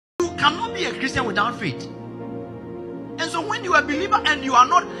cannot be a Christian without faith. And so when you are a believer and you are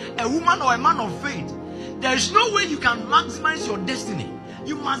not a woman or a man of faith, there is no way you can maximize your destiny.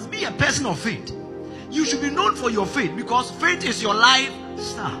 You must be a person of faith. You should be known for your faith, because faith is your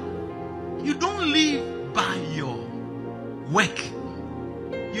lifestyle. You don't live by your work.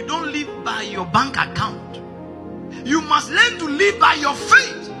 You don't live by your bank account. You must learn to live by your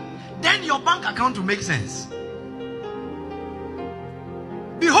faith. Then your bank account will make sense.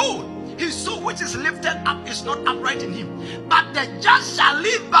 Behold, his soul which is lifted up is not upright in him, but the just shall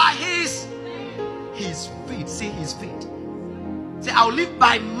live by his faith. Say his faith. Say, I'll live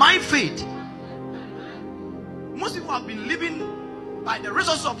by my faith. Most people have been living by the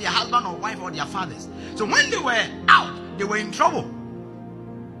resources of their husband or wife or their fathers. So when they were out, they were in trouble.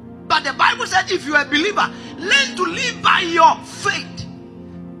 But the Bible said, if you are a believer, learn to live by your faith.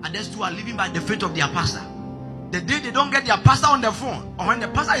 Others too are living by the faith of their pastor. The day they don't get their pastor on the phone, or when the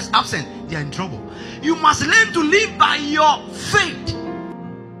pastor is absent, they are in trouble. You must learn to live by your faith.